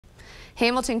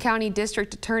Hamilton County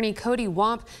District Attorney Coty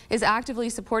Wamp is actively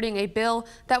supporting a bill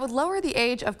that would lower the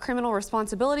age of criminal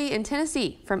responsibility in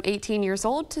Tennessee from 18 years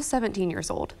old to 17 years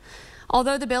old.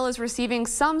 Although the bill is receiving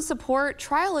some support,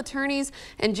 trial attorneys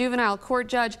and juvenile court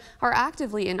judge are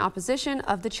actively in opposition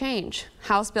of the change.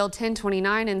 House Bill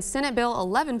 1029 and Senate Bill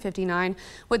 1159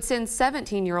 would send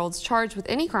 17-year-olds charged with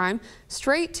any crime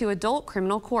straight to adult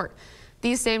criminal court.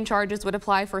 These same charges would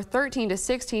apply for 13 to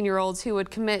 16-year-olds who would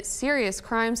commit serious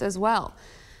crimes as well.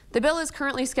 The bill is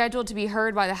currently scheduled to be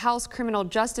heard by the House Criminal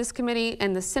Justice Committee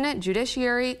and the Senate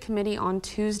Judiciary Committee on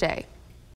Tuesday.